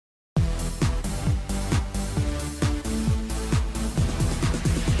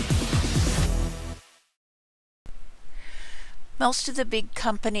Most of the big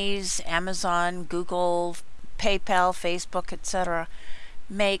companies, Amazon, Google, PayPal, Facebook, etc.,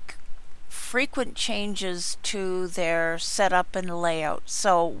 make frequent changes to their setup and layout.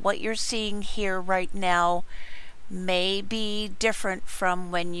 So what you're seeing here right now may be different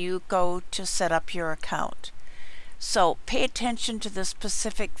from when you go to set up your account. So pay attention to the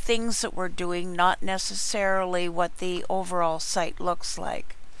specific things that we're doing, not necessarily what the overall site looks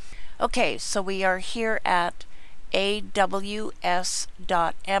like. Okay, so we are here at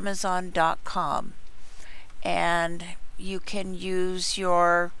aws.amazon.com, and you can use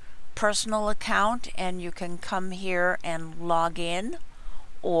your personal account and you can come here and log in,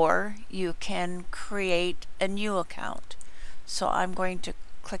 or you can create a new account. So I'm going to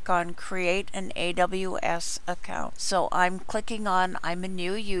click on create an AWS account. So I'm clicking on I'm a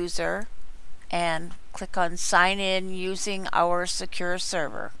new user and click on sign in using our secure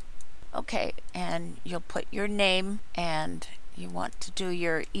server. Okay, and you'll put your name, and you want to do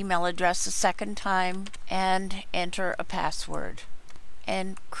your email address a second time and enter a password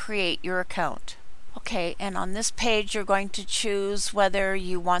and create your account. Okay, and on this page you're going to choose whether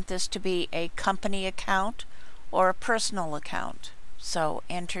you want this to be a company account or a personal account. So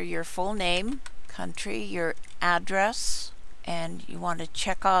enter your full name, country, your address, and you want to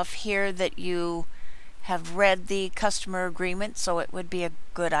check off here that you have read the customer agreement, so it would be a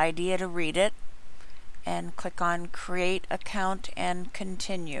good idea to read it, and click on create account and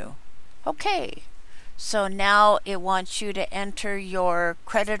continue. Okay, so now it wants you to enter your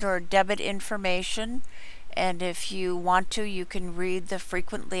credit or debit information, and if you want to, you can read the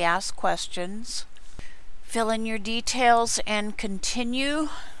frequently asked questions. Fill in your details and continue.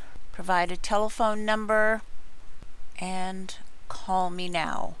 Provide a telephone number and call me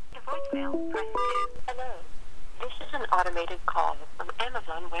now. Voicemail, press 2. Hello. This is an automated call from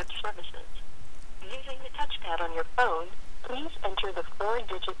Amazon Web Services. Using the touchpad on your phone, please enter the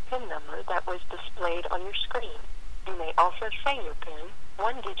 4-digit PIN number that was displayed on your screen. You may also say your PIN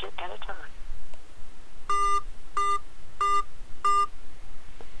 1 digit at a time.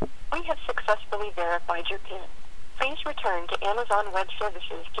 We have successfully verified your PIN. Please return to Amazon Web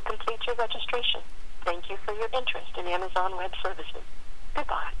Services to complete your registration. Thank you for your interest in Amazon Web Services.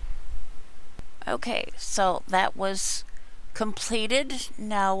 Goodbye. Okay, so that was completed.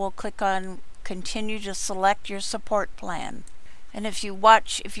 Now we'll click on continue to select your support plan. And if you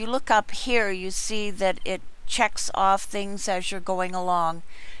look up here, you see that it checks off things as you're going along.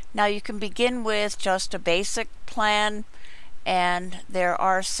 Now you can begin with just a basic plan, and there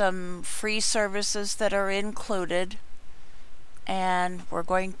are some free services that are included, and we're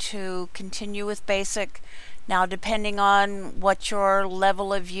going to continue with basic. Now, depending on what your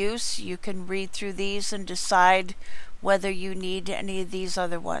level of use, you can read through these and decide whether you need any of these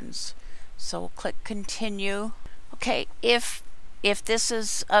other ones. So we'll click continue. Okay, if this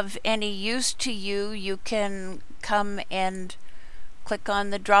is of any use to you, you can come and click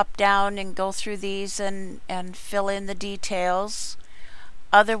on the drop down and go through these and fill in the details.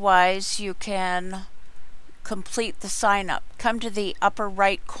 Otherwise, you can complete the sign up. Come to the upper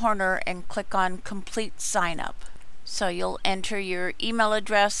right corner and click on complete sign up. So you'll enter your email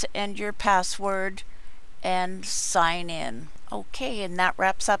address and your password and sign in. Okay, and that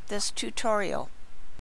wraps up this tutorial.